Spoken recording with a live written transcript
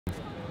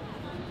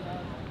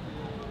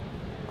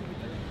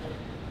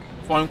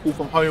Phone call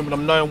from home and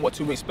I'm knowing what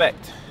to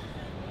expect.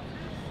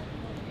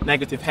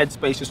 Negative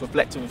headspace, just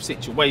reflective of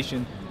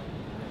situation.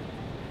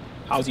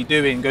 How's he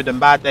doing? Good and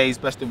bad days,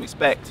 best to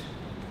expect.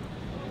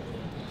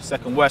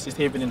 Second worst is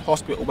hearing in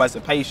hospital as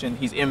a patient.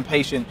 He's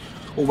impatient,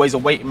 always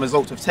awaiting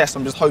results of tests.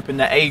 I'm just hoping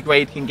that A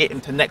grade can get him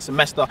to next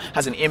semester.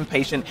 As an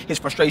impatient, his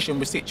frustration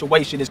with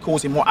situation is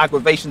causing more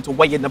aggravation to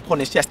weigh in upon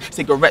his chest.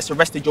 Cigarettes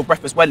arrested your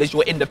breath as well as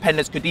your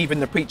independence. Could even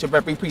the preach of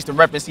every priest and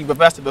reverend see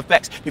reversive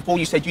effects? Before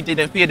you said you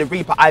didn't fear the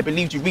reaper, I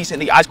believed you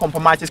recently. Eyes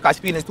compromised this guy's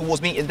feelings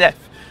towards meeting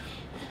death.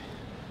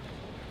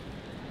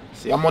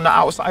 See, I'm on the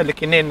outside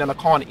looking in and I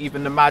can't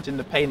even imagine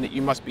the pain that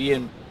you must be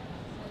in.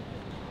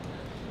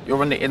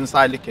 You're on the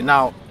inside looking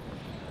out.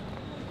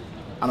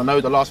 And I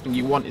know the last thing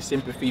you want is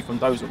sympathy from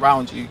those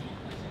around you.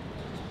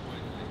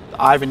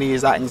 The irony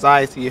is that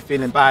anxiety, you're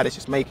feeling bad, it's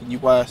just making you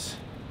worse.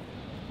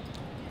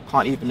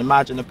 Can't even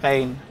imagine the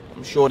pain.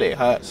 I'm sure that it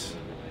hurts.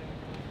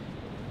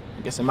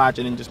 I guess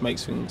imagining just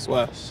makes things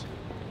worse.